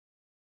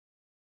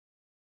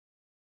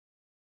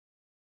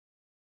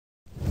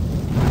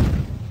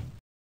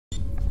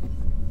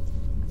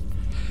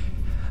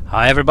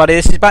Hi everybody,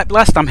 this is Back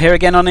Blast. I'm here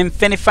again on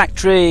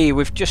Infinifactory.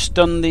 We've just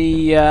done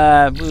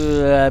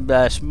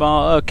the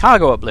small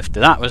cargo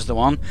uplifter. That was the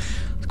one.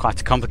 It's quite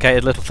a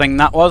complicated little thing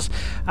that was.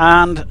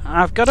 And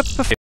I've got a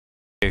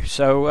perfume.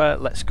 So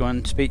let's go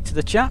and speak to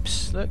the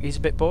chaps. Look, he's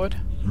a bit bored.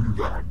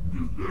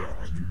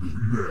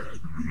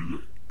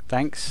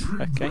 Thanks.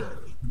 Okay.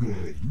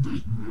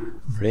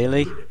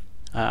 Really?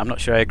 I'm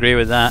not sure I agree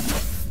with that.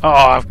 Oh,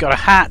 I've got a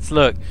hat.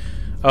 Look.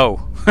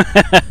 Oh.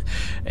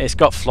 It's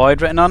got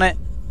Floyd written on it,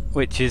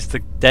 which is the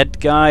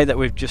dead guy that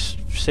we've just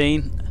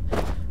seen.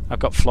 I've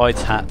got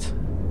Floyd's hat.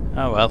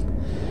 Oh well.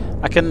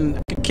 I can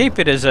keep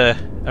it as a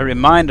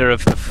reminder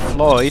of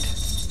Floyd.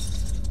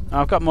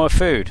 Oh, I've got more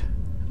food.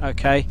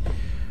 Okay.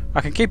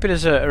 I can keep it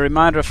as a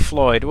reminder of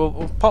Floyd.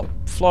 We'll pop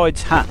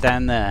Floyd's hat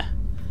down there.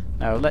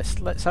 No,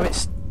 let's have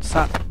it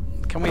sat.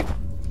 Can we?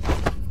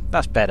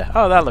 That's better.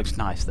 Oh, that looks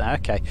nice there.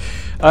 Okay.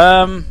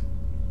 I'm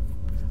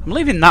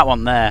leaving that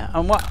one there.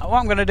 And what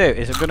I'm going to do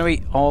is I'm going to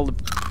eat all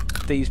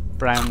these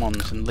brown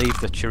ones and leave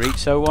the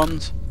chorizo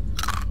ones.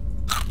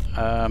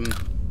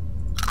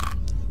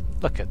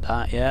 Look at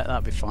that. Yeah,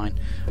 that'd be fine.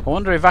 I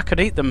wonder if I could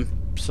eat them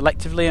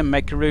selectively and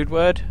make a rude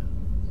word.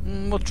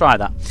 We'll try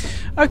that.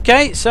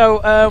 Okay,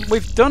 so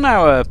we've done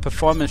our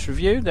performance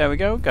review. There we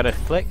go. Got to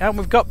click, and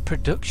we've got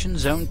production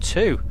zone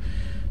 2.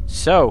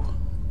 So,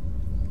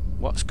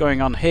 what's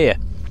going on here?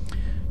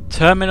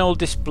 Terminal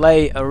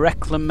display a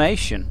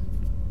reclamation.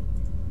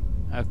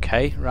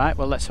 Okay, right.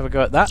 Well, let's have a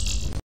go at that.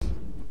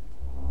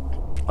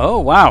 Oh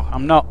wow!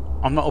 I'm not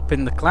up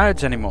in the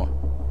clouds anymore.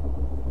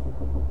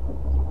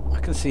 I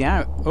can see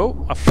out.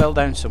 Oh, I fell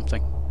down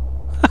something.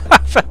 I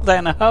fell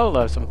down a hole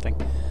or something.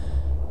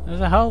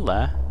 There's a hole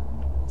there.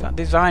 Is that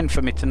designed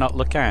for me to not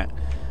look out?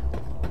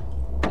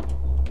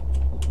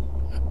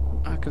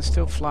 I can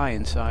still fly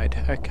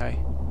inside. Okay.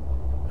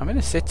 I'm in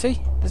a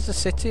city. There's a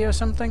city or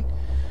something.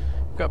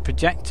 We've got a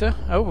projector.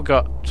 Oh, we've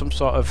got some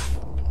sort of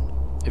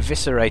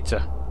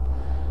eviscerator.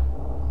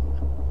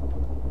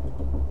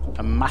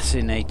 A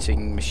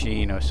macinating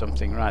machine or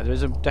something. Right,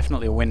 there's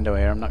definitely a window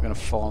here. I'm not going to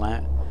fall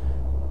out.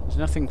 There's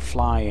nothing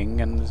flying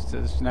and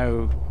there's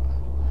no...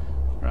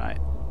 Right.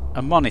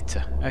 A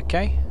monitor.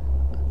 Okay.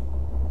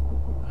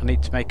 I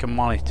need to make a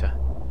monitor.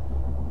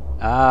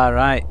 Ah,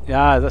 right.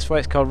 Yeah, that's why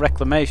it's called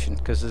Reclamation,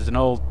 because there's an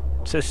old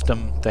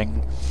system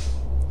thing.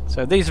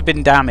 So these have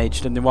been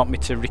damaged and they want me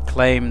to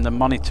reclaim the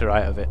monitor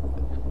out of it.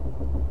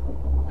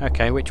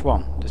 Okay, which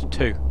one? There's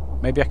two.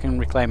 Maybe I can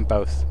reclaim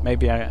both.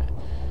 Maybe I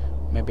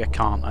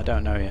can't. I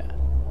don't know yet.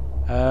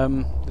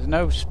 There's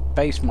no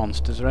space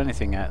monsters or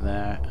anything out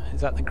there.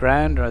 Is that the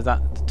ground or is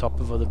that the top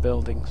of other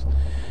buildings?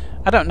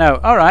 I don't know.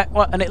 Alright,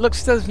 well, and it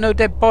looks there's no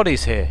dead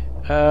bodies here.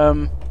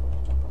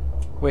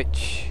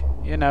 Which,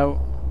 you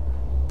know,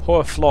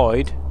 poor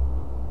Floyd.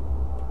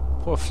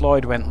 Poor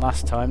Floyd went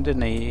last time,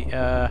 didn't he?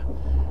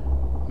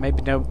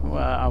 Maybe no.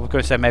 I was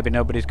going to say maybe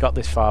nobody's got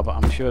this far, but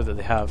I'm sure that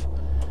they have.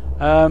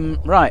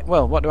 Right.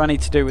 Well, what do I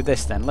need to do with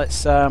this then?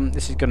 Let's.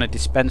 This is going to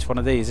dispense one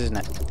of these, isn't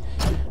it?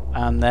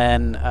 And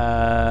then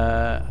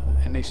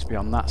it needs to be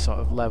on that sort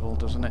of level,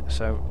 doesn't it?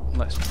 So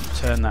let's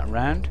turn that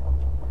round.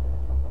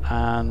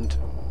 And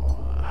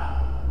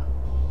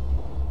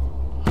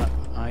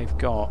I've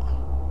got.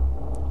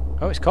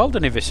 Oh, it's called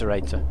an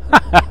eviscerator.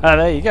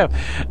 There you go.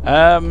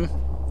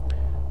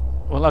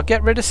 Well, I'll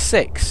get rid of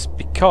 6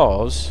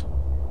 because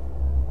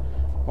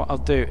what I'll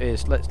do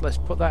is let's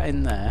put that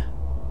in there.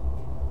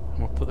 And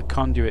we'll put the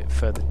conduit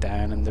further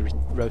down and the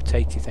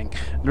rotatey thing.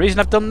 And the reason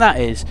I've done that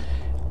is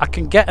I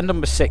can get a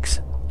number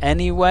 6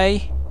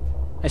 anyway.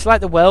 It's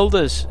like the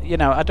welders, you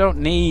know. I don't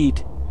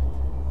need.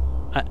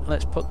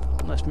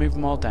 Let's move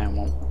them all down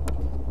one.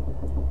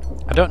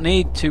 I don't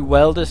need 2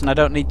 welders and I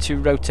don't need 2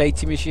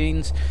 rotatey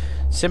machines,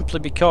 simply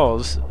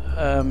because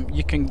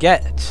you can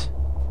get.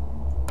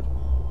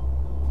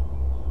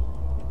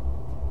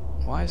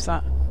 Why is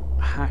that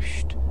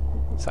hashed?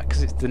 Is that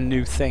because it's the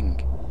new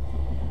thing?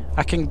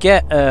 I can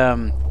get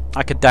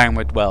like a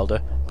downward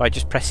welder by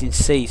just pressing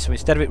C. So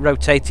instead of it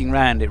rotating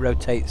round, it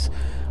rotates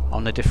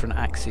on the different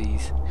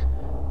axes.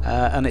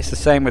 And it's the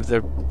same with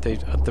the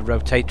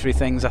rotatory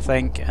things, I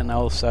think, and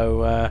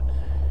also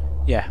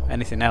yeah,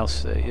 anything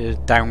else. A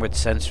downward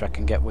sensor I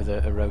can get with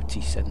a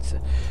rotary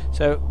sensor.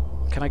 So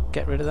can I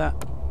get rid of that?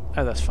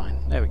 Oh, that's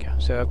fine. There we go.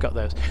 So I've got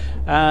those,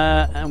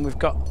 and we've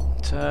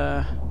got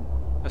a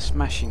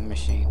smashing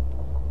machine.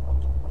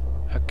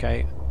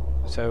 Okay,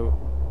 so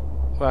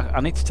well,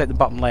 I need to take the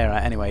bottom layer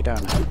out anyway,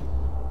 don't I?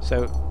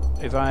 So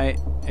if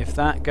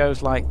that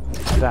goes like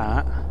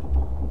that,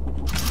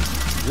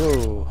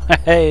 whoa,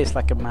 hey, it's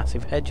like a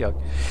massive hedgehog.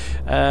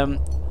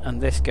 And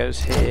this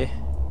goes here.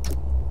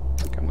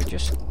 Can we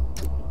just?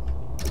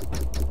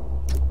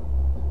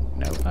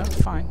 No, that's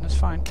fine. That's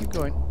fine. Keep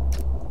going.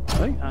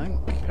 I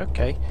think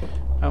okay.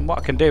 And what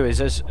I can do is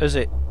as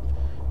it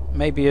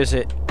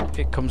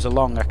comes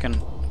along, I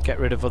can get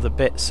rid of other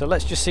bits. So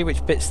let's just see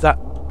which bits that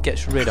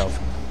gets rid of.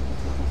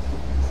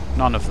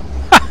 None of them.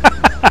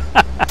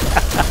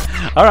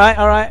 Alright,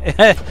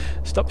 alright.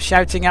 Stop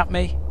shouting at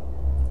me.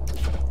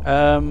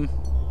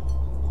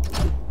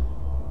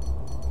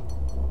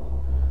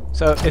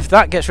 So if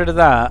that gets rid of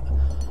that,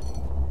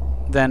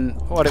 then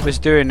what it was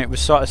doing, it was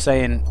sort of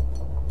saying,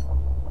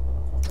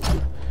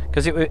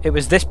 because it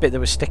was this bit that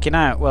was sticking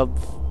out. Well,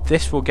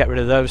 this will get rid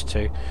of those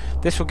two.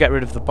 This will get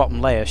rid of the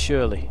bottom layer,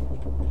 surely.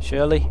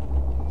 Surely?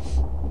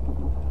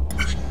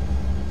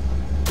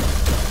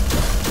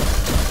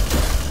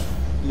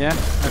 Yeah,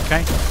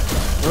 okay.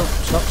 Oh,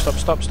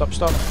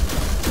 stop.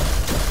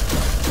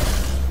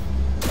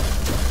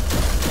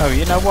 Oh,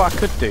 you know what I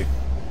could do?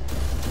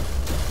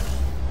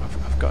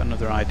 I've got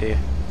another idea.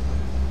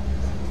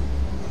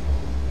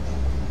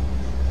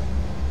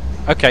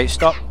 Okay,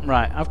 stop.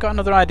 Right, I've got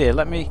another idea.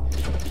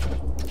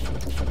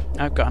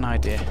 I've got an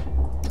idea.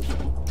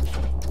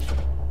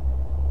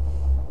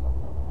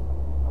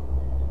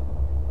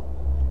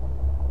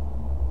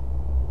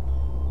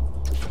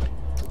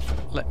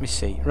 Let me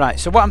see. Right,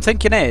 so what I'm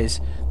thinking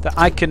is that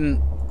I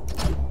can...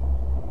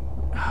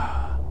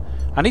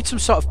 I need some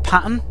sort of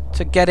pattern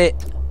to get it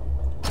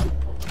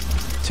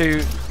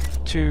to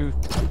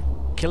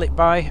kill it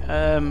by.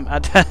 I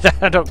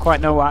don't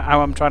quite know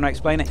how I'm trying to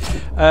explain it.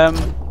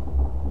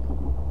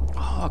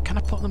 Oh, can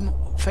I put them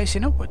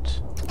facing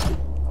upwards?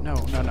 No.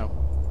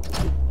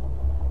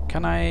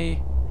 Can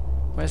I...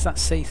 Where's that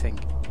C thing?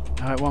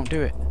 No, it won't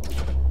do it.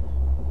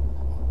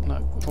 No,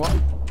 what?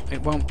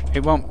 It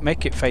won't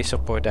make it face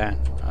up or down.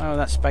 Oh,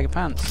 that's a bag of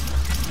pants.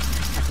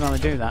 I can only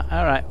do that.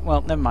 Alright,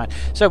 well, never mind.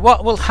 So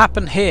what will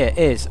happen here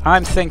is,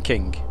 I'm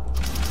thinking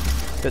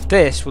that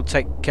this will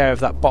take care of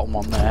that bottom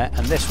one there,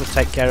 and this will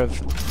take care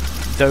of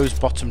those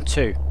bottom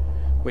two,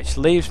 which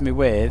leaves me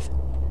with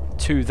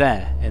two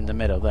there in the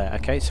middle there.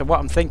 Okay, so what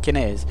I'm thinking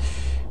is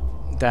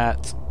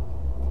that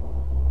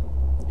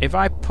if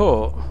I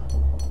put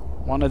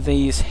one of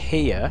these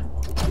here,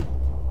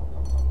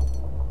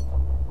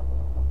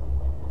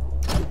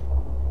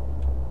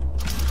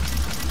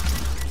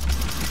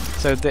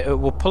 so that it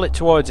will pull it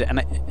towards it,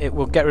 and it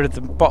will get rid of the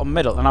bottom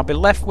middle, and I'll be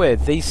left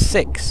with these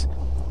 6.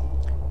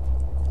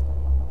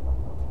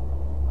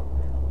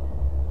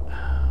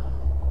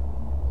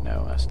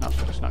 No, that's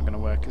not going to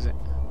work, is it?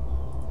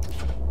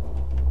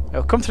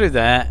 It'll come through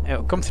there.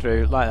 It'll come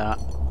through like that.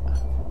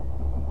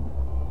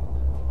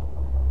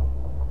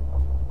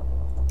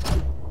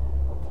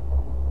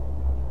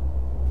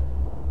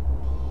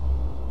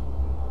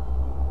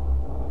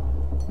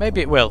 Maybe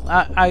it will.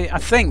 I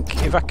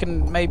think if I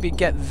can maybe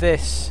get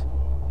this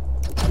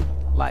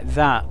like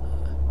that.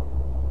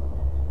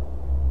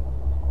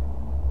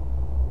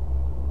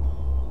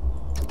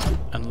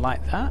 And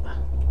like that.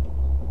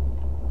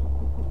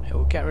 It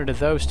will get rid of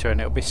those two,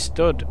 and it'll be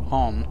stood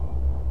on...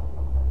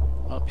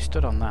 Well, it'll be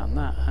stood on that and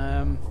that.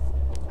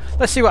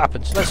 Let's see what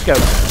happens. Let's go.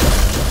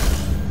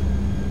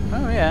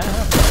 Oh yeah.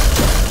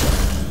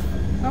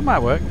 That might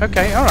work.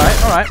 Okay,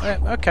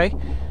 alright, okay.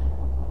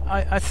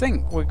 I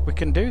think we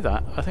can do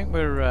that. I think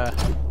we're...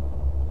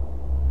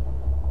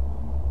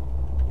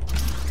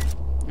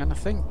 and I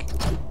think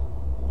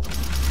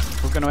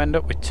we're going to end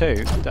up with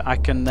 2 that I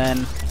can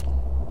then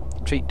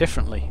treat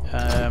differently.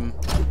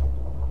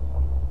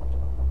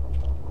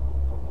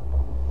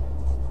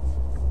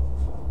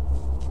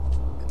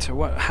 So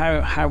what?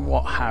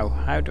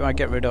 How do I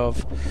get rid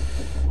of?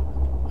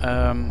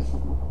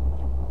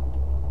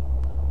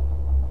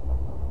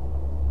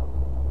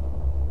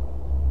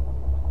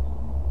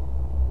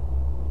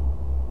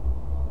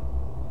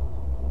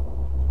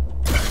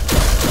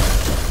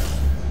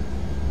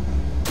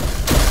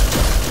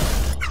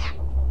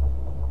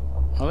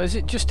 Well, is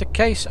it just a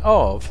case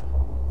of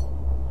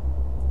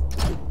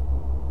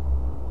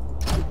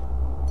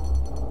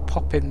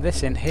popping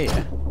this in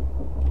here?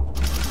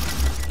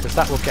 Because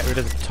that will get rid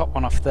of the top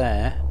one off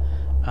there,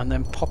 and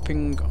then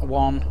popping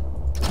one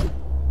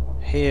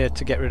here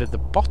to get rid of the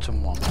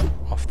bottom one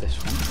off this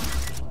one,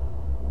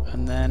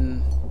 and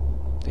then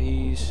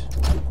these...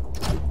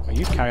 Well,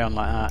 you carry on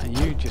like that, and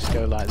you just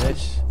go like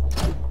this,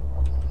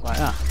 like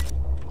that.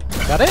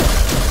 Is that it?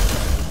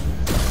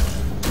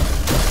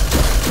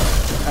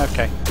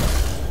 Okay.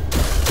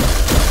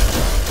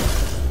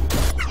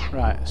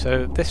 Right,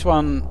 so this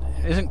one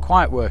isn't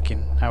quite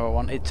working how I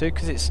want it to,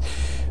 because it's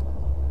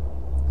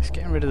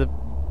getting rid of the...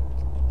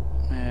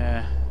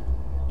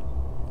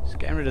 it's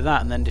getting rid of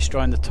that and then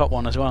destroying the top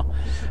one as well.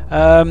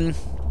 I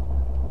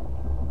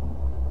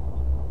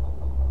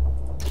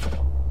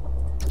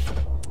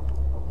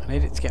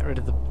need it to get rid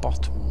of the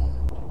bottom one.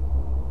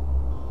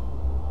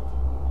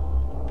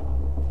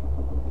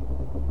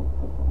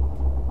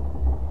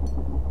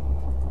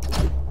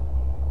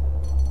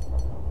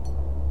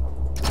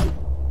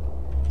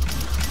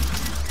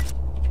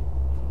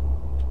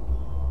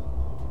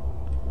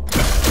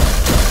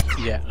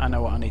 Yeah, I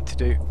know what I need to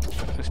do.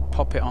 Just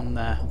pop it on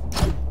there.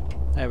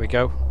 There we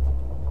go.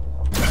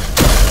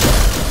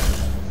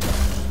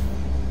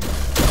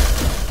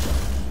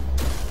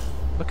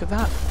 Look at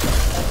that.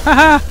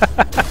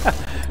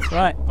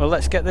 Right, well,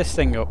 let's get this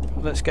thing up.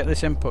 Let's get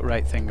this input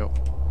rate thing up.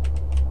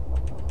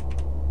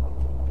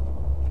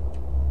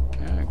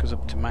 Yeah, it goes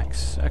up to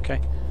max. Okay,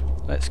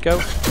 let's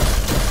go.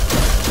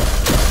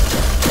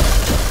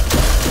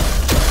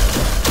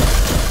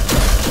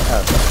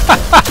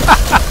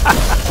 Oh.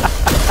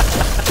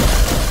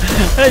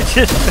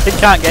 They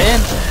can't get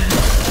in.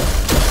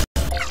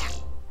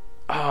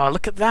 Oh,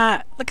 look at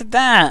that! Look at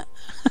that!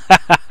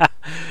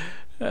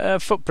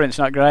 Footprint's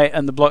not great,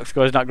 and the block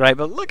score is not great,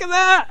 but look at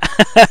that!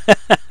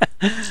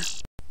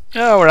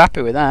 Oh, we're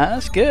happy with that.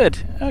 That's good.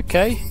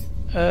 Okay.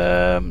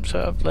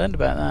 So I've learned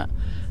about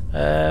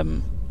that.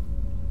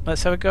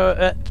 Let's have a go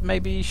at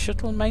maybe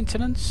shuttle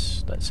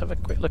maintenance. Let's have a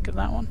quick look at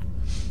that one.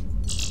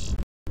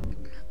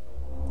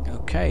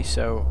 Okay,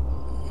 so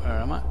where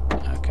am I?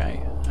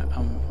 Okay,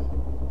 I'm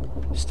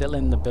still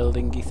in the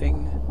buildingy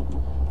thing.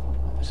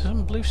 There's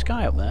some blue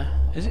sky up there.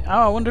 Is it? Oh,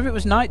 I wonder if it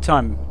was night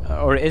time,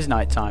 or it is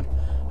night time,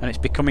 and it's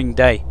becoming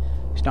day.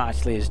 It's not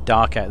actually as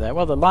dark out there.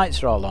 Well, the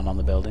lights are all on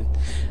the building.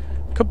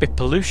 Could be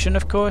pollution,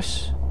 of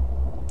course.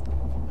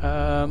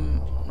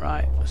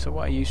 Right. So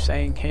what are you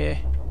saying here?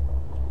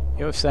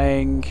 You're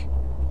saying,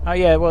 oh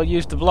yeah, well,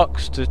 use the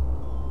blocks to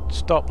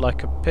stop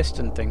like a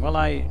piston thing. Well,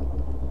 I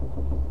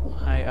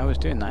was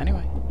doing that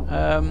anyway.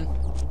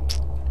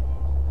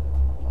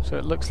 So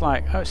it looks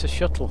like, oh, it's a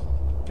shuttle.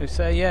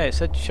 Yeah, it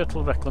said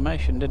shuttle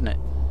reclamation, didn't it?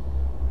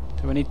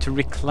 So we need to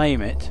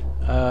reclaim it.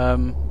 What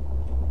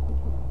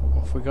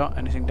have we got?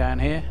 Anything down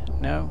here?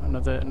 No.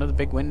 Another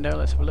big window.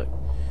 Let's have a look.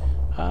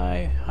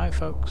 Hi,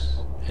 folks.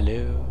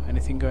 Hello.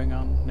 Anything going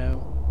on?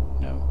 No.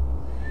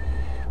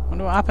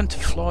 Wonder what happened to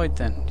Floyd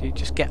then? Do you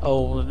just get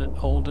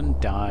old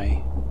and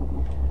die?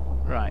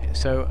 Right.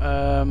 So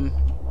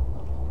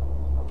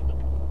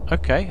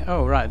okay.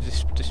 Oh right,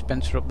 this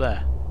dispenser up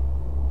there.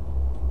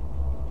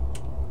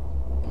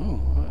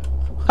 Oh.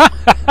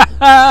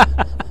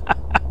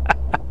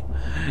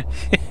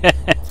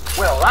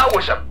 Well, that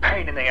was a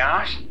pain in the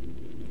ass.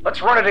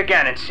 Let's run it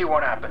again and see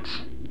what happens.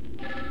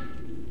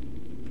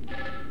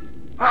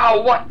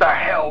 Oh, what the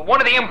hell? One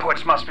of the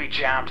inputs must be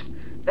jammed.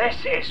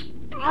 This is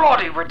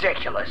bloody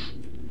ridiculous.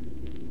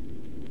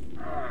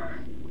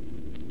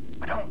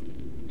 I don't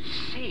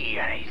see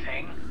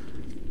anything.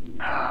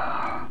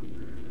 Oh,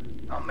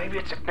 maybe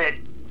it's a bit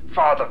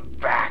farther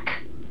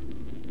back.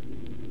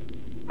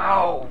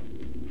 Oh,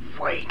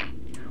 wait.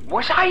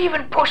 Was I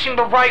even pushing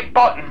the right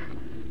button?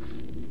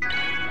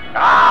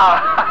 Ah,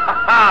 ha, ha,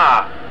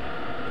 ha.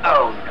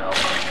 Oh, no.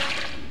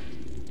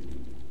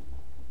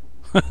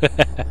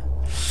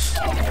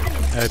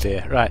 Oh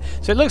dear, right.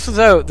 So it looks as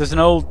though there's an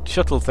old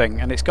shuttle thing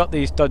and it's got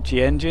these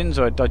dodgy engines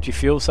or dodgy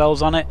fuel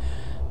cells on it.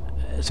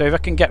 So if I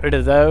can get rid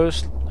of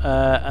those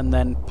and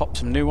then pop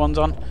some new ones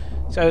on.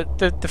 So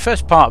the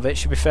first part of it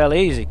should be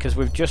fairly easy because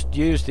we've just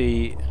used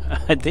the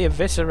the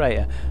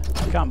eviscerator.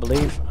 I can't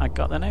believe I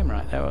got the name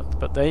right there,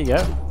 but there you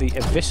go, the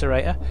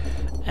eviscerator.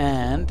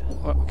 And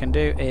what we can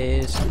do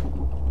is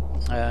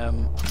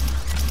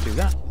do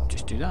that.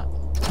 Just do that.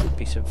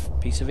 Piece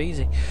of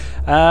easy.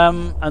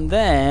 And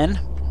then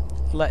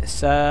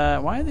let's.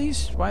 Why are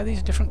these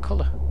a different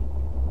colour?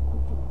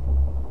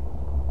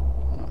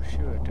 I'm not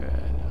sure.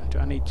 Do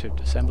I need to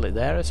assemble it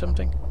there or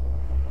something?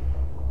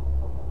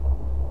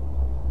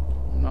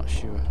 I'm not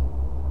sure.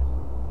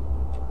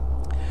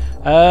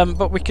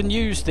 But we can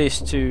use this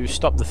to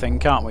stop the thing,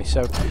 can't we?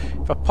 So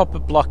if I pop a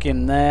block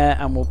in there,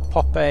 and we'll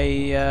pop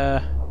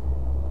a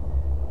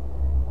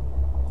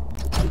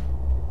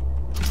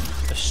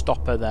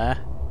stopper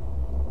there.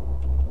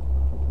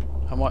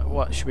 And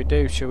what should we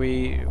do? Should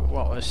we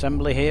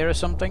assembly here or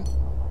something?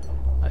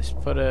 Let's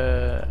put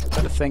a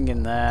thing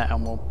in there,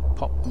 and we'll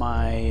pop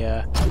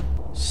my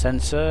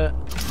sensor,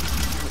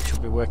 which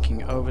will be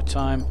working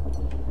overtime.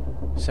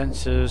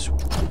 Sensors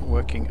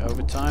working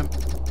overtime.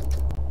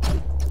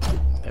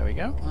 There we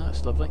go.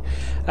 That's lovely.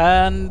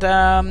 And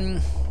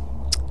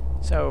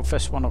so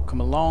first one will come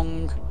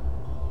along.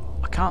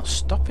 I can't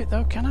stop it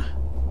though, can I?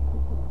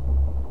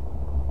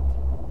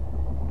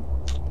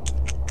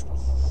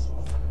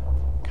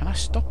 Can I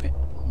stop it?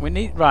 We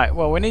need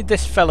we need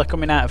this fella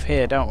coming out of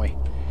here, don't we?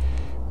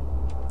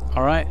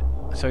 Alright,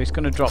 so he's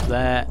going to drop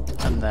there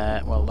and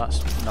there. Well,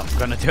 that's not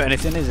going to do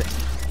anything, is it?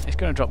 It's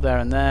going to drop there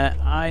and there.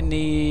 I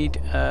need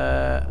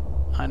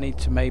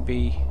to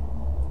maybe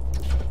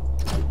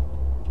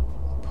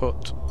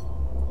put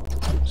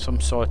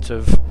some sort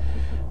of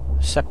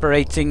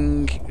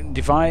separating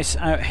device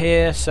out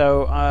here.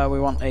 So we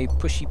want a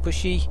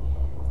pushy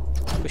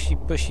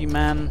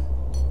man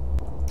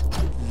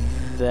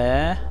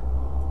there.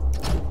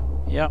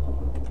 Yep,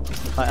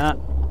 like that.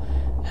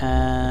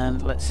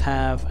 And let's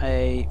have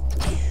a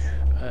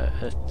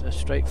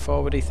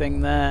straightforwardy thing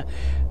there.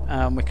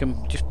 We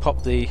can just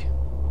pop the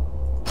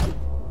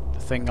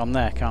thing on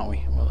there, can't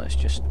we? Well, let's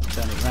just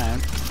turn it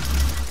round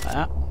like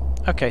that.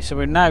 Okay, so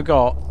we've now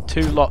got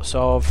two lots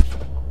of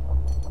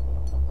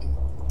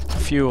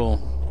fuel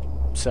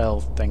cell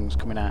things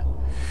coming out.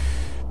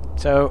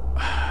 So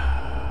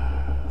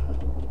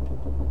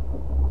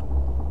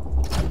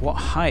what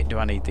height do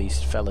I need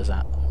these fellas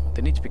at?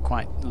 They need to be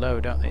quite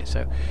low, don't they?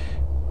 So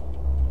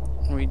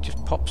we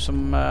just pop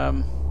some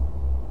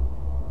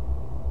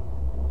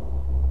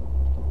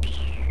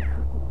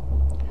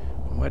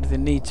where do they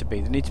need to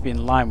be? They need to be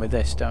in line with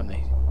this, don't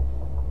they?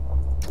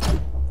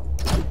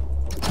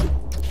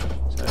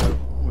 So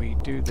we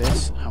do do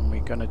this, and we're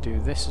going to do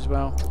this as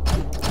well.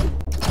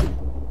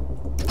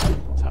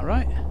 Is that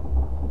right?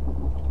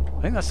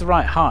 I think that's the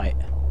right height.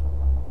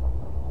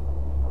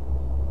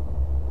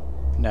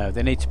 No,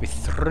 they need to be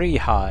 3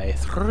 high.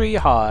 3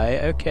 high,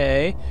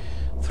 okay.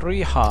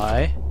 3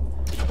 high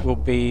will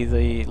be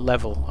the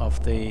level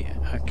of the...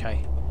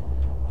 Okay.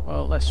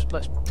 Well, let's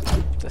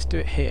do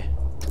it here.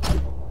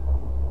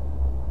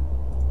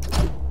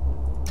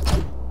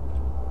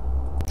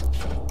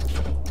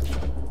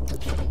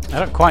 I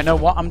don't quite know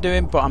what I'm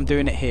doing, but I'm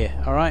doing it here.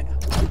 All right.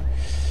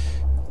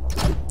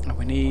 And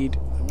we need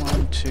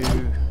 1,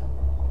 2.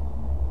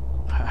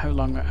 How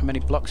many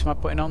blocks am I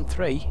putting on?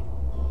 3.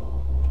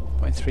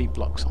 Putting 3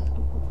 blocks on.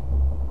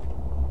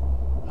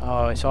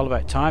 Oh, it's all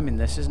about timing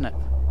this, isn't it?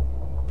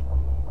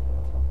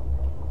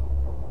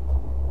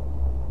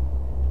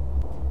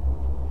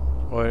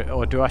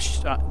 Or do I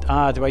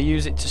do I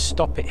use it to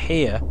stop it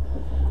here?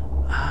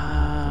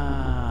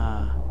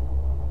 Ah.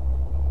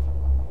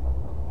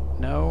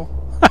 No.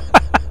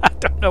 I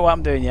don't know what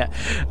I'm doing yet.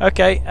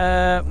 Okay,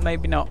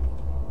 maybe not.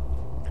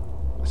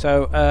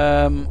 So,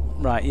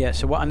 right, yeah,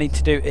 so what I need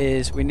to do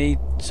is we need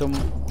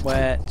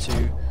somewhere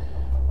to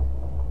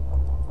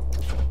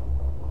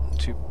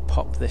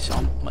pop this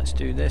on. Let's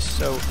do this.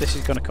 So this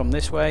is going to come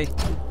this way,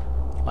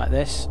 like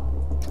this.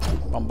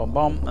 Bomb, bomb,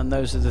 bomb. And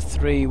those are the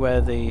 3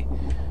 where the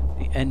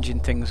engine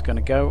thing's going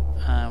to go.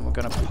 And we're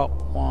going to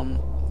pop 1,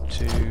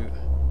 2,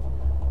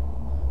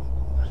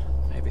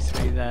 maybe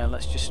 3 there.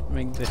 Let's just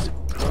ring this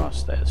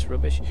across. That's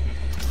rubbish.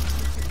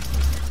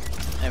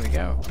 There we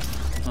go.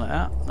 Like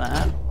that, like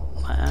that,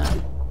 like that,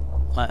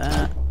 like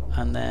that,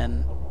 and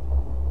then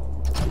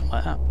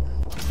like that.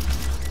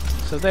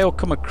 So they'll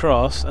come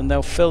across and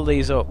they'll fill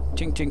these up.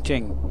 Ching, ching,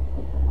 ching.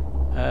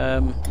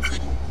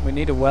 We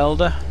need a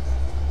welder.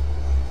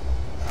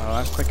 Oh,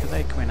 how quick are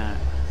they coming out?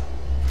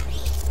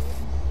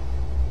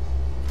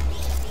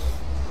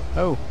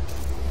 Oh,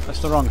 that's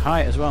the wrong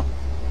height as well.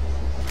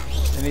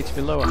 They need to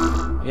be lower.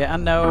 Yeah, I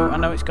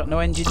know it's got no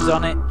engines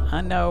on it.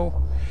 I know.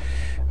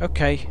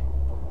 Okay.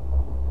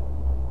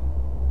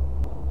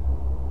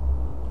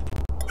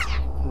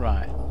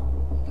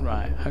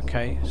 Right,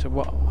 okay, so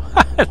what?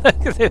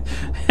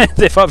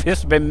 They've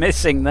obviously been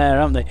missing there,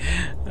 haven't they?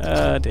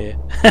 Oh dear.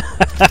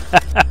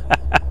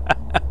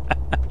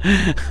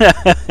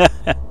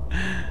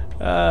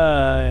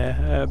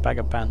 Yeah, a bag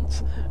of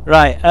pants.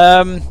 Right,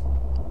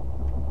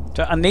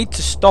 so I need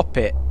to stop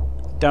it,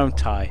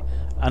 don't I?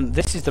 And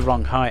this is the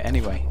wrong height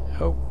anyway.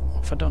 Oh,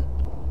 what have I done?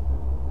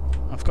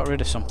 I've got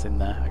rid of something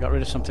there. I got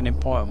rid of something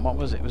important. What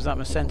was it? Was that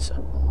my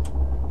sensor?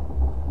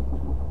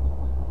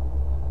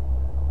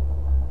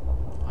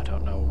 I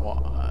don't know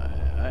what.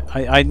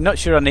 I'm not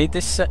sure I need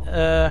this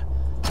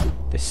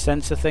this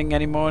sensor thing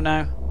anymore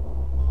now.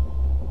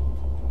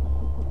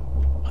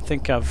 I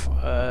think I've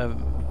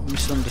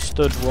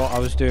misunderstood what I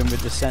was doing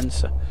with the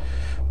sensor.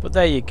 But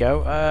there you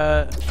go.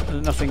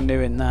 There's nothing new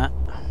in that.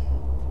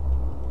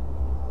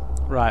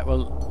 Right,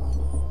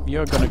 well,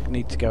 you're going to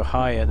need to go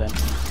higher then,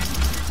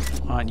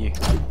 aren't you?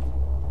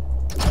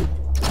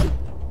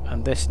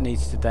 And this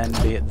needs to then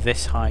be at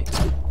this height.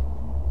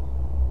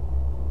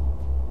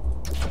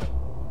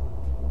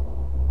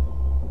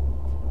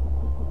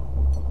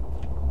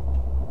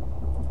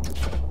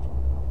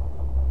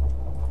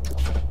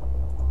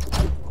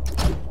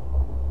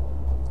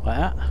 Like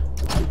that.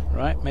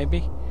 Right,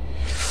 maybe.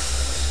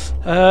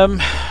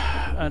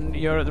 And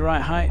you're at the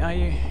right height, are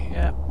you?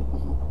 Yeah.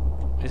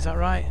 Is that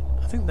right?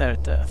 I think they're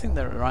at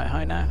the right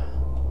height now.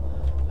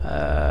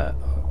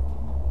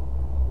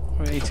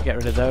 We need to get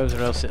rid of those,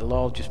 or else it'll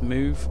all just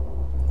move.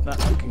 That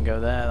can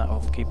go there. That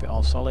will keep it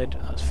all solid.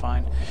 That's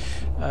fine.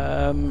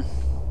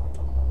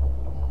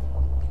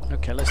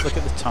 Okay, let's look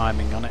at the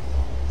timing on it.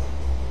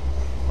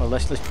 Well,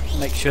 let's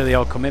make sure they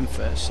all come in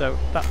first. So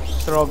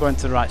they're all going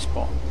to the right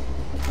spot.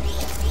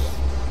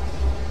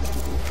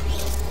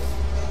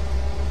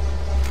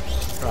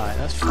 Right,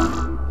 that's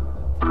fine.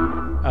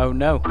 Oh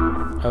no.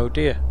 Oh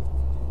dear.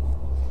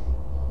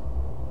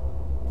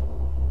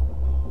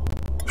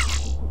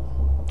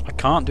 I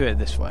can't do it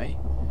this way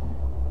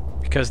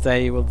because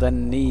they will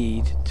then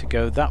need to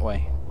go that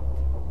way.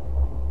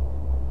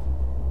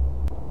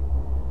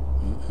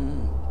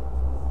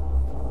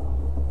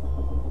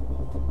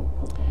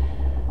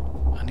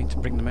 I need to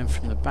bring them in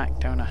from the back,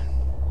 don't I?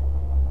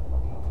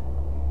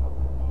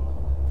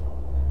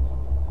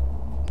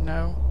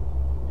 No.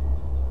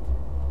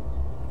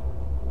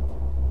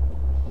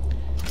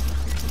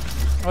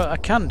 Well, I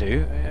can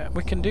do.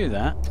 We can do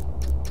that.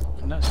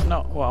 And that's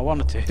not what I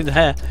want to do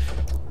there.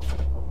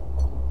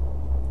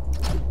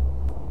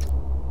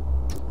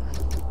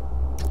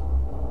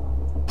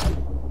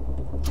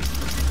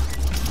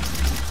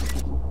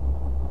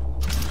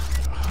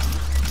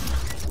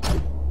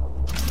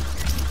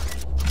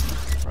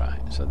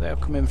 Right, so they'll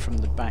come in from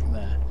the back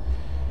there.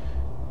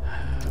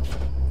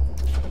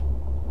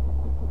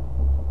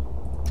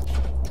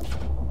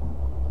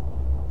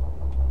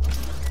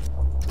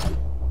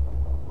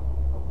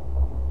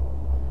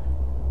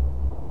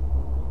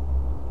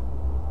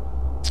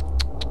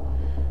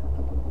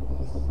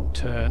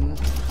 Turn.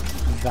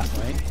 that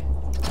way.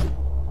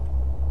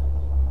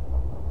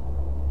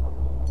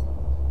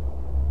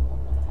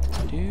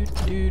 Do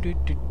do do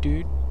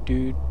do do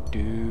do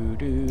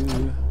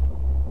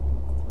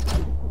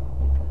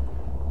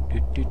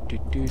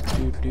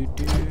do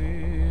do.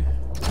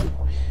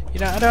 You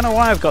know, I don't know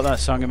why I've got that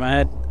song in my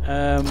head,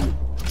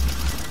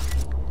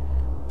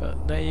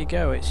 but there you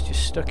go, it's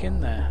just stuck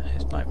in there.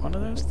 It's like one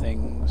of those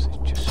things, it's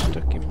just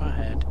stuck in my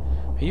head.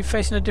 Are you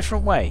facing a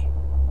different way?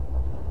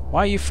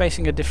 Why are you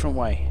facing a different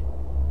way?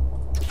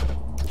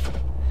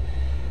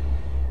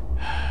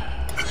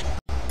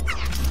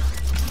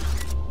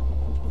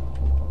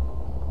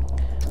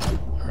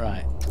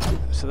 Right,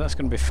 so that's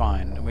going to be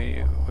fine.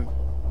 We're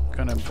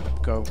going to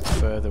go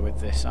further with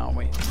this, aren't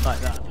we? Like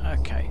that.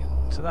 Okay,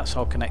 so that's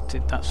all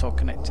connected. That's all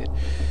connected.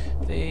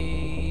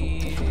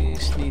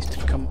 This needs to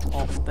come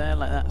off there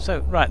like that.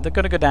 So, right, they're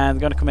going to go down,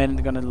 they're going to come in,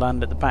 they're going to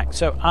land at the back.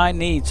 So I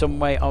need some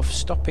way of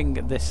stopping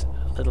this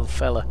little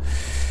fella.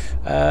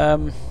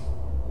 And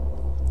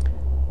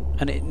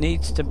it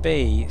needs to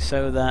be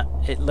so that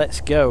it lets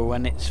go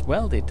when it's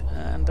welded.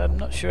 And I'm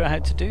not sure how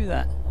to do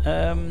that.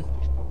 I'm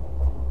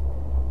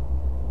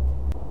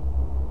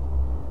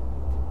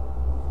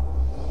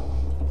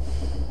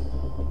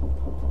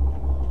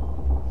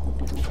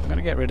going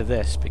to get rid of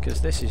this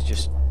because this is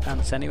just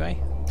pants anyway.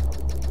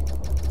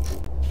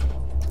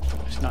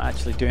 It's not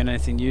actually doing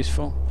anything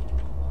useful.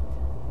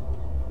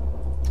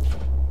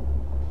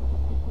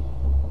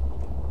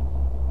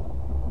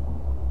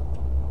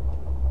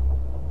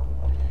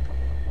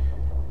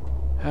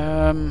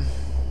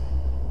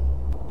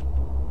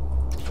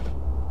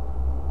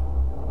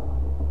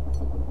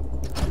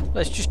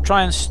 Let's just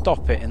try and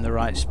stop it in the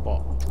right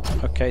spot.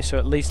 Okay, so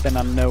at least then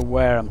I know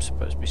where I'm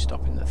supposed to be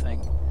stopping the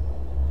thing.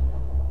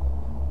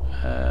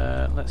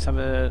 Let's have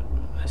a...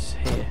 Let's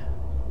here.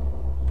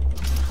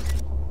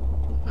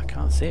 I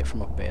can't see it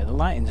from up here. The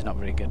lighting's not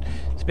very good.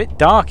 It's a bit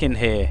dark in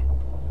here.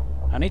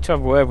 I need to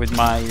have a word with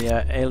my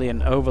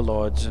alien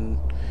overlords and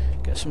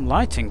get some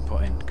lighting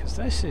put in, because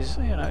this is,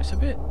 you know, it's a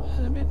bit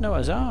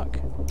Noah's Ark.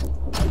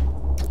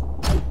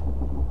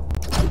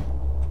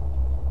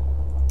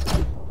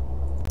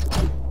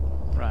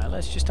 Right,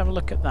 let's just have a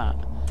look at that.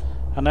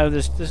 I know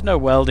there's no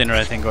welding or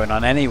anything going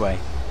on anyway.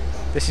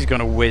 This is going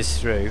to whiz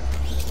through.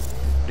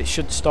 But it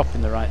should stop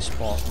in the right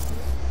spot.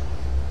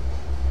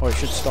 Or it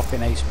should stop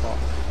in a spot.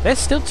 They're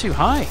still too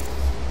high,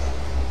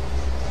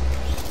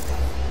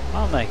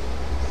 aren't they?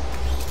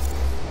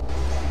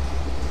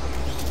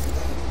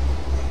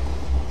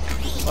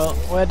 Well,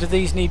 where do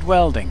these need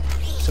welding?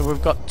 So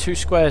we've got 2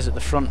 squares at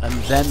the front and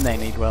then they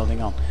need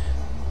welding on.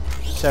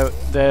 So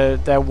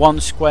they're 1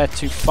 square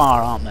too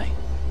far, aren't they?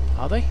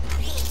 Are they?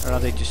 Or are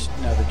they just...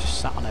 No, they're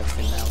just sat on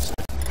everything else.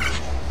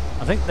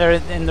 I think they're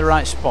in the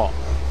right spot.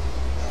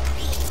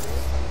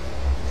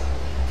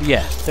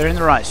 Yeah, they're in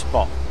the right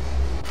spot.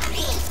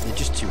 They're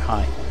just too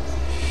high.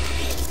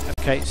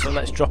 Okay, so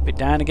let's drop it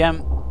down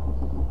again.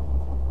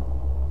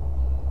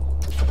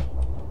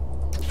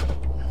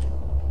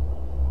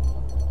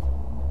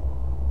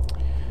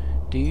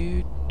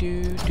 Do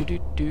do do do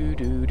do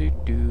do do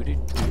do do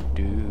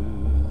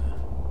do.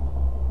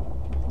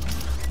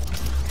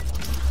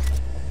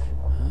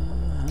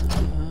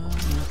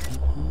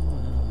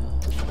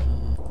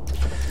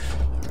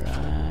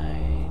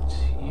 Right,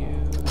 you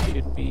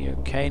should be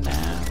okay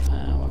now.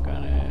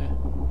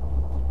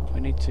 We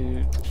need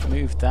to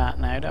move that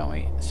now, don't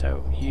we?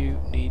 So you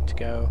need to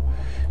go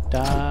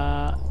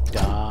da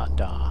da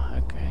da.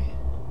 Okay.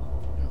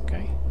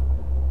 Okay.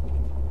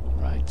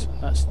 Right,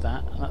 that's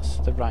that. That's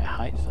the right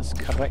height. That's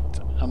correct,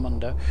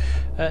 Amundo.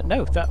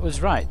 No, that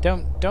was right.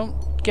 Don't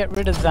get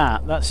rid of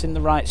that. That's in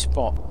the right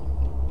spot.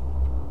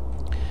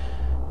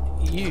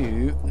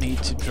 You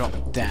need to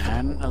drop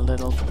down a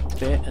little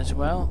bit as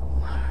well.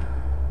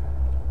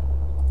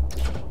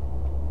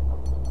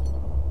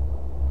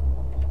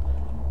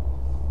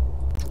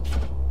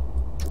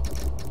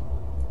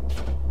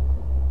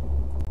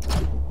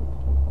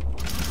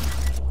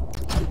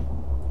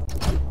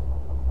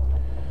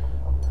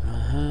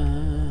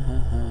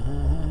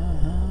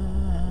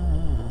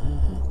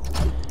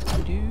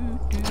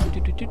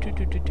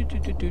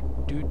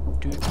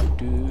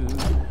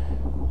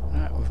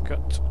 Right, we've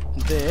got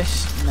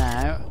this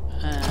now,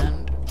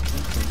 and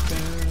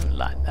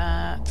like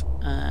that,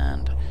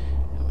 and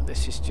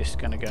this is just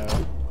going to go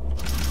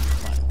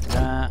like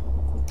that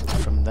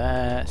from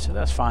there, so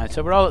that's fine.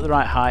 So we're all at the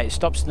right height, it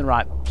stops in the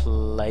right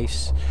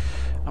place.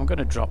 I'm going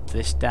to drop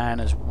this down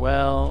as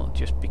well,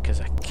 just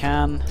because I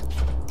can,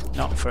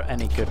 not for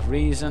any good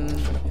reason,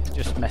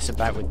 just mess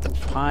about with the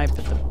pipe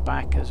at the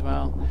back as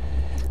well.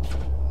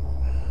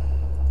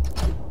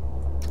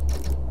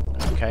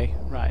 Okay,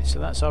 right, so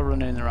that's all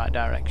running in the right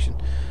direction.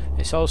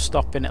 It's all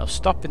stopping, it'll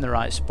stop in the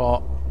right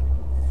spot.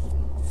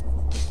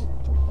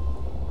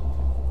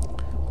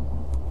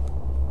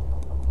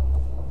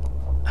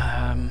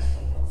 I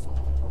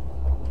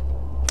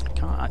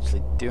can't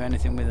actually do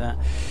anything with that.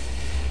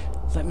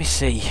 Let me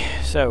see.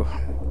 So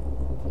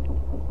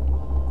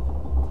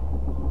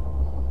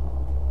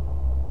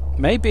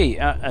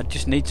maybe I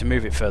just need to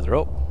move it further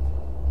up.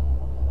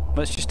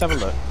 Let's just have a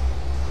look.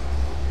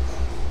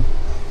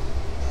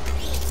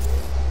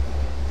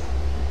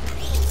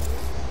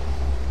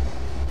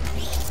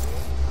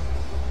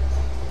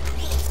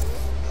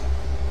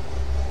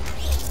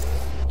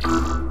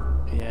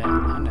 Yeah,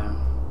 I know.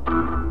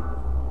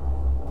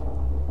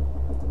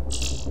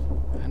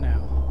 I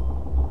know.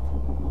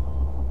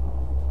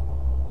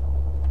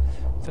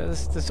 So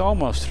there's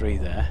almost 3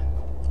 there.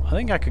 I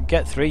think I could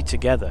get 3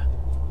 together.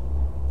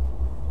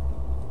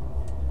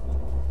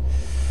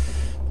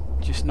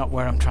 Just not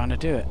where I'm trying to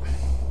do it.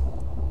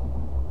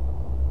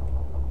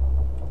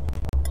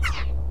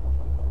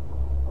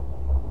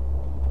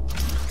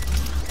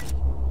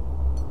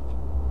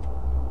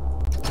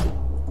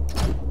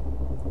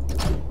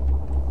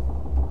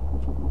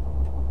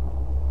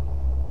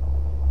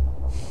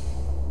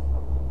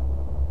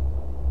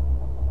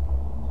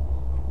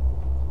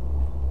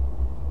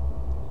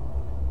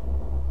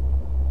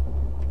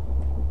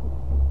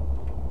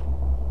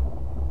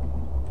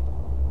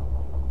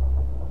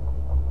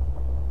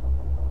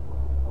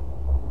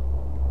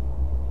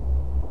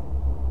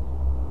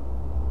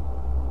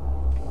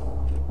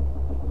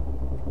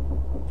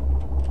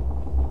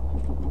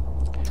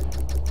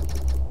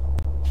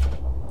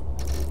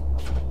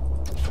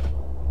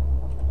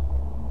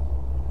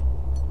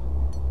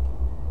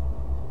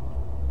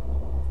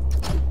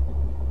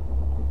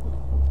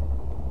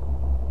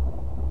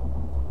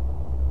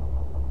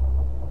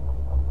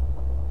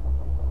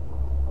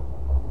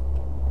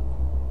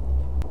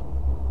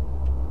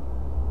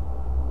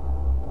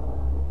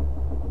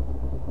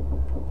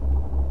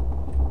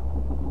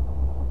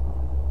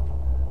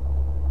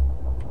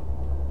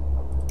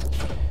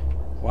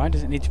 Why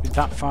does it need to be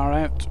that far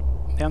out?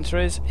 The answer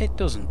is, it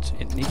doesn't.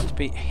 It needs to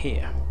be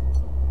here.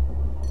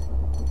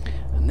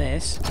 And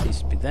this needs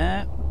to be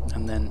there,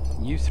 and then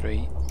you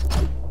 3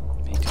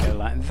 need to go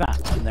like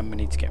that, and then we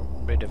need to get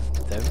rid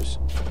of those.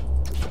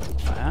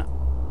 Like that.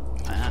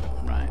 Like that.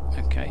 Right,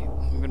 okay.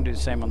 I'm going to do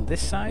the same on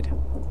this side.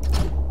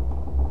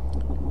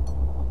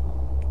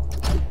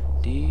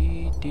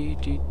 Dee dee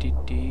dee dee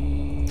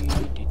dee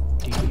dee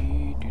dee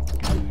dee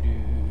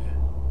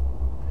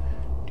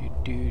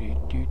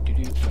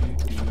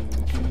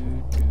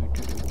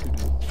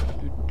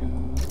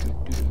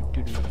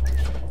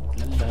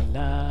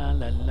la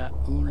la la,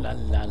 ooh la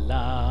la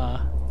la,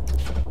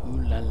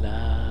 ooh la la.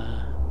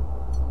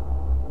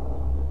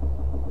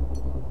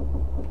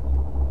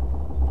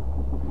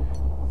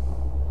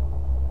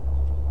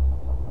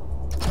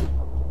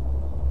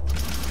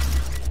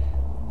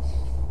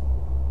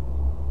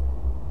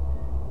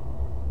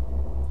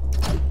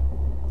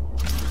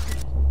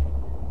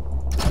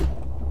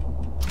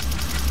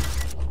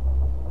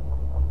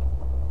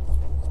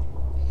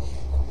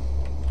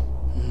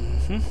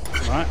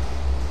 Right.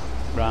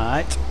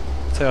 Right.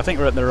 So I think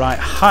we're at the right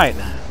height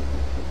now.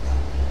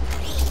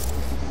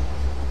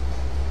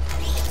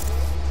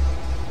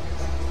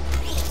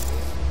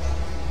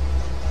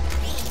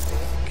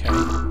 Okay.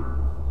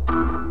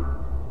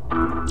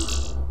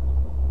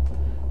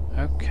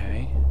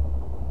 Okay.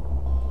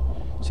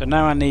 So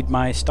now I need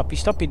my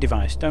stoppy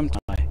device, don't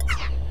I?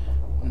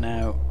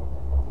 Now,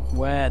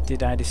 where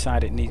did I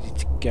decide it needed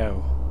to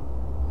go?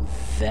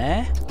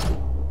 There?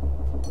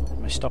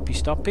 My stoppy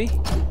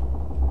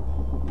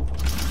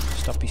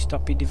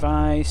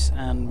device,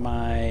 and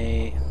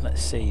my,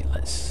 let's see,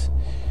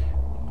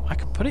 I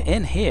can put it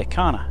in here,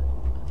 can't I?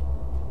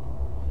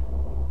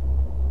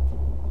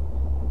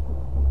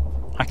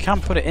 I can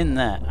put it in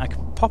there. I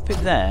can pop it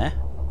there,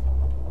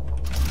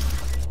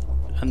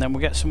 and then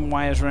we'll get some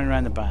wires running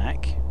around the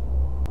back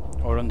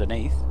or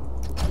underneath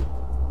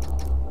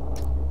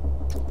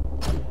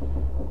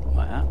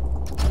like that.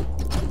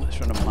 Let's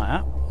run them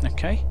like that.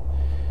 Okay,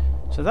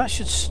 so that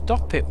should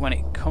stop it when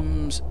it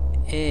comes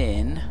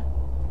in.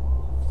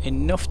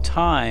 Enough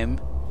time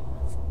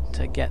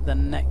to get the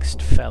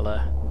next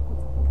fella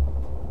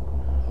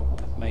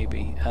up,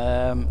 maybe.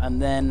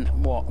 And then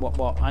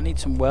what? I need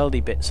some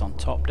weldy bits on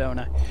top, don't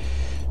I?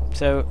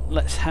 So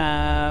let's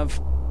have.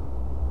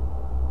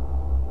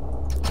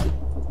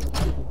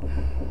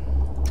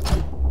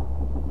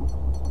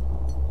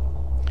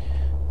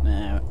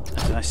 Now,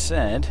 as I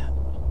said,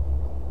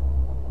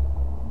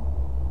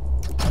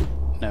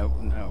 no,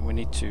 we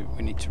need to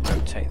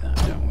rotate that,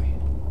 don't we?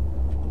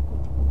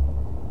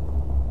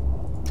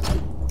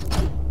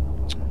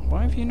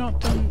 Why have you not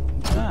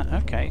done that?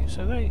 Okay,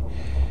 so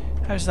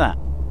how's that?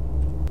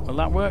 Will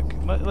that work?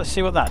 Let's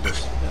see what that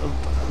does. It'll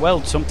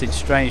weld something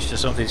strange to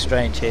something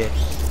strange here.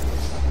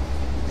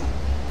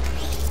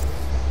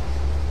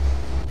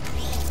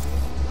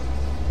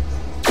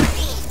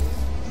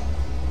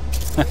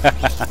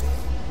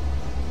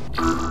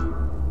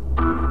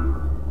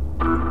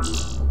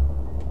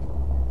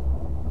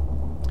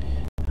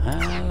 La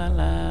la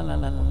la la la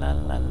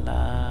la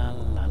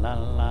la la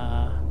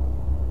la.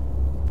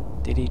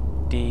 Diddy.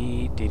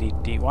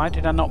 Why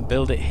did I not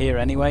build it here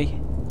anyway?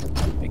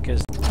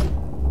 Because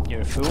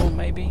you're a fool,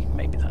 maybe?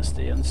 Maybe that's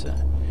the answer.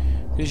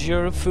 Because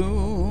you're a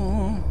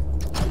fool.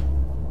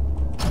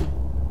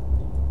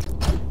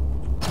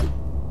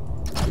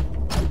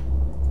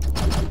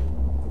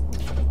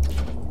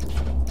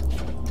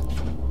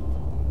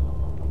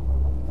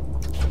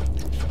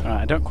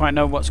 don't quite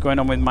know what's going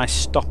on with my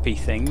stoppy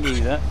thing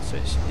either, so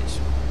it's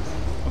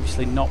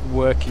obviously not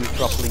working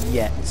properly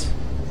yet. So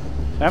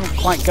I haven't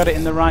quite got it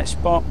in the right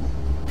spot.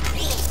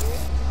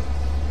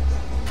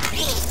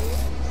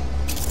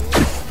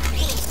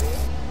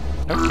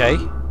 Okay.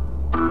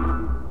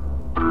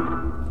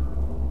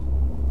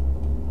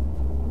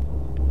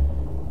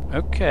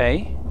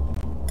 Okay.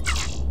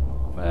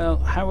 Well,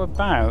 how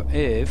about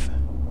if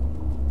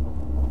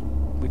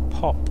we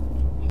pop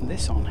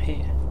this on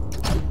here?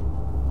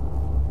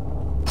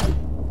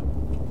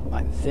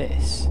 Like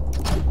this.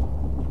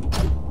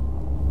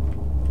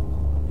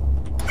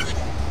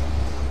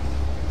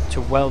 To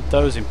weld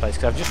those in place,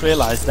 because I've just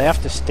realised they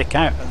have to stick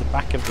out at the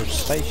back of the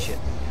spaceship.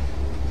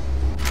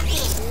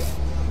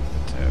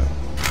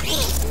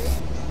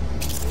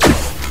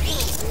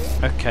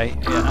 Okay,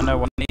 yeah, I know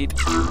what I need.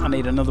 I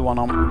need another one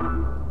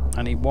on.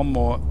 I need one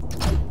more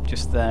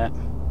just there.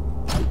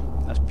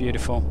 That's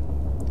beautiful.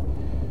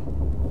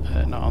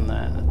 Not on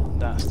there.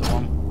 That's the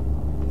one.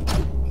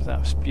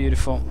 That's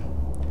beautiful.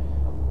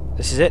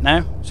 This is it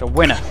now. It's a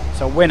winner.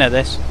 It's a winner,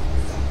 this.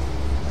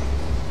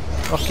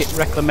 Rocket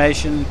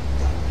Reclamation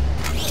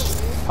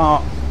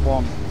Part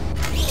 1.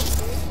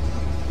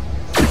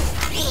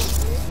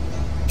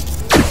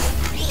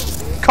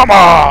 Come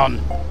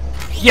on!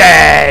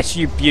 Yes,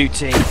 you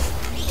beauty!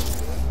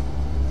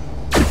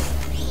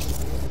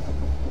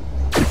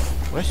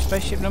 Where's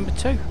spaceship number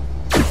 2?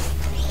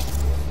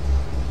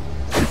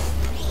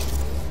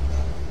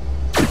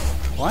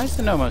 Why is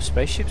there no more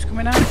spaceships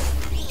coming out?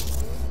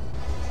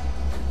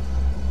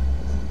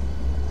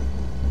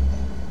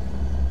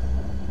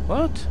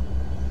 What?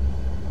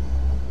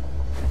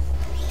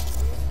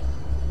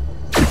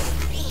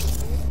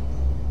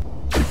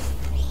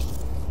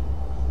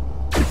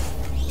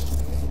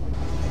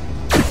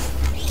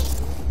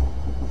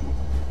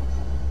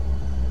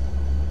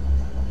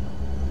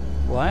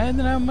 Why are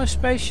there no more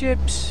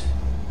spaceships?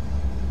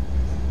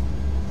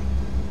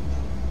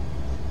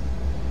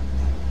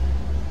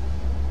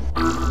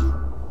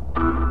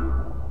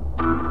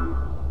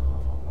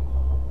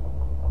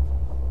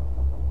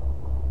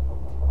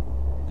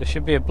 There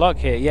should be a block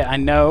here. Yeah, I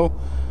know.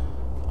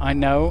 I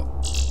know.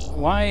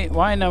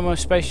 Why no more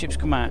spaceships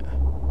come out?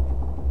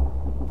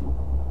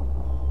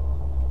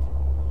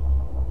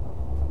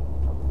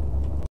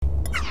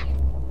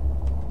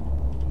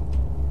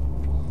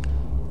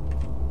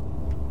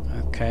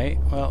 Okay,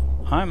 well,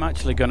 I'm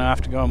actually going to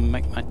have to go and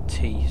make my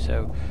tea,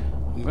 so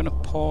I'm going to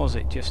pause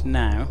it just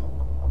now.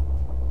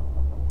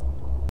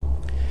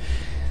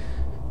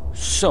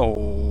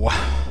 So,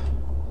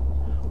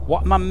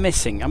 what am I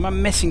missing? Am I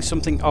missing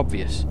something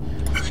obvious?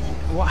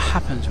 What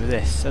happens with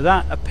this? So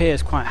that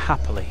appears quite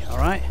happily,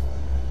 alright?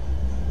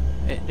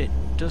 It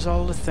does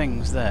all the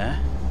things there.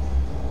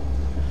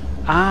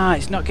 Ah,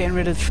 it's not getting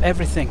rid of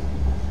everything.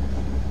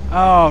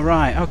 Oh,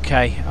 right,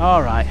 okay,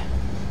 alright.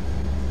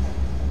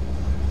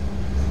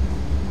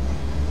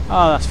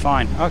 Oh, that's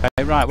fine. Okay,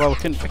 right, well, we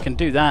can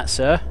do that,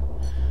 sir.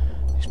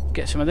 Just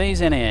get some of these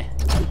in here.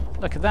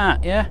 Look at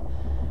that, yeah?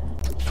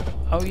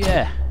 Oh,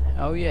 yeah.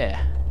 Oh,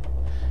 yeah.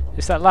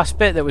 It's that last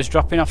bit that was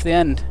dropping off the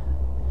end.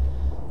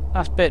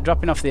 Last bit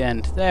dropping off the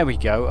end. There we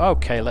go.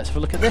 Okay, let's have a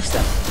look at this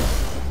then.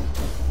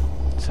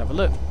 Let's have a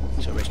look.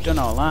 So it's done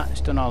all that.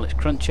 It's done all its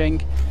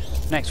crunching.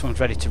 Next one's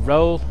ready to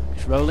roll.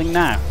 It's rolling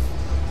now.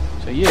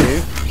 So you...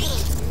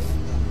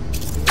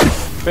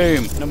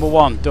 Boom. Number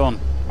 1, done.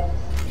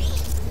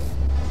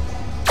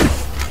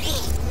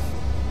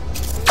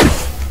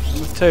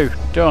 Number 2,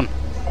 done.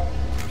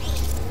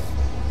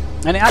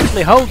 And it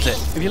actually holds it.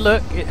 If you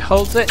look, it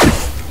holds it.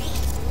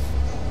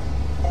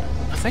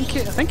 I think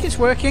it's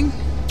working.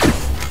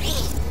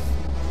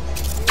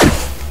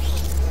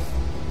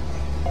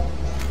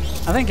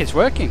 I think it's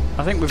working.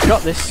 I think we've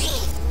got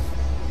this.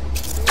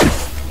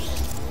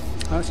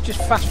 Let's just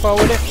fast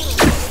forward it.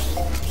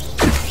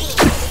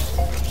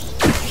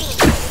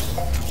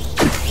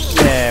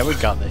 Yeah,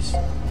 we've got this.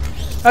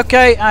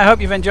 Okay, I hope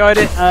you've enjoyed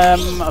it.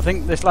 I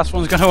think this last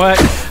one's going to work.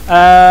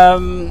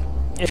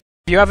 If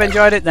you have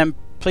enjoyed it, then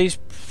please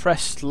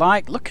press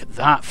like. Look at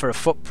that for a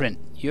footprint.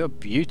 You're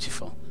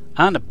beautiful.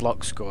 And a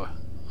block score.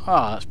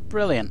 Oh, that's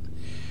brilliant.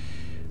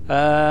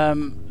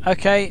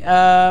 Okay,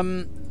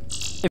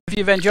 if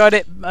you've enjoyed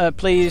it,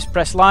 please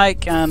press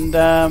like, and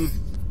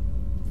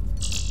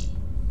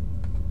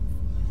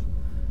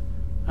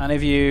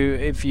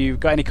if you've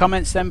got any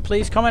comments, then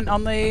please comment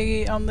on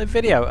the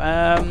video.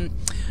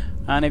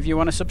 And if you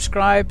want to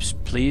subscribe,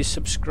 please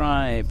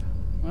subscribe.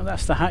 Well,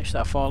 that's the hatch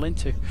that I fall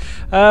into.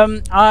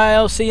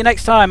 I'll see you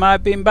next time.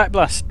 I've been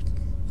Backblast.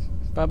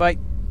 Bye bye.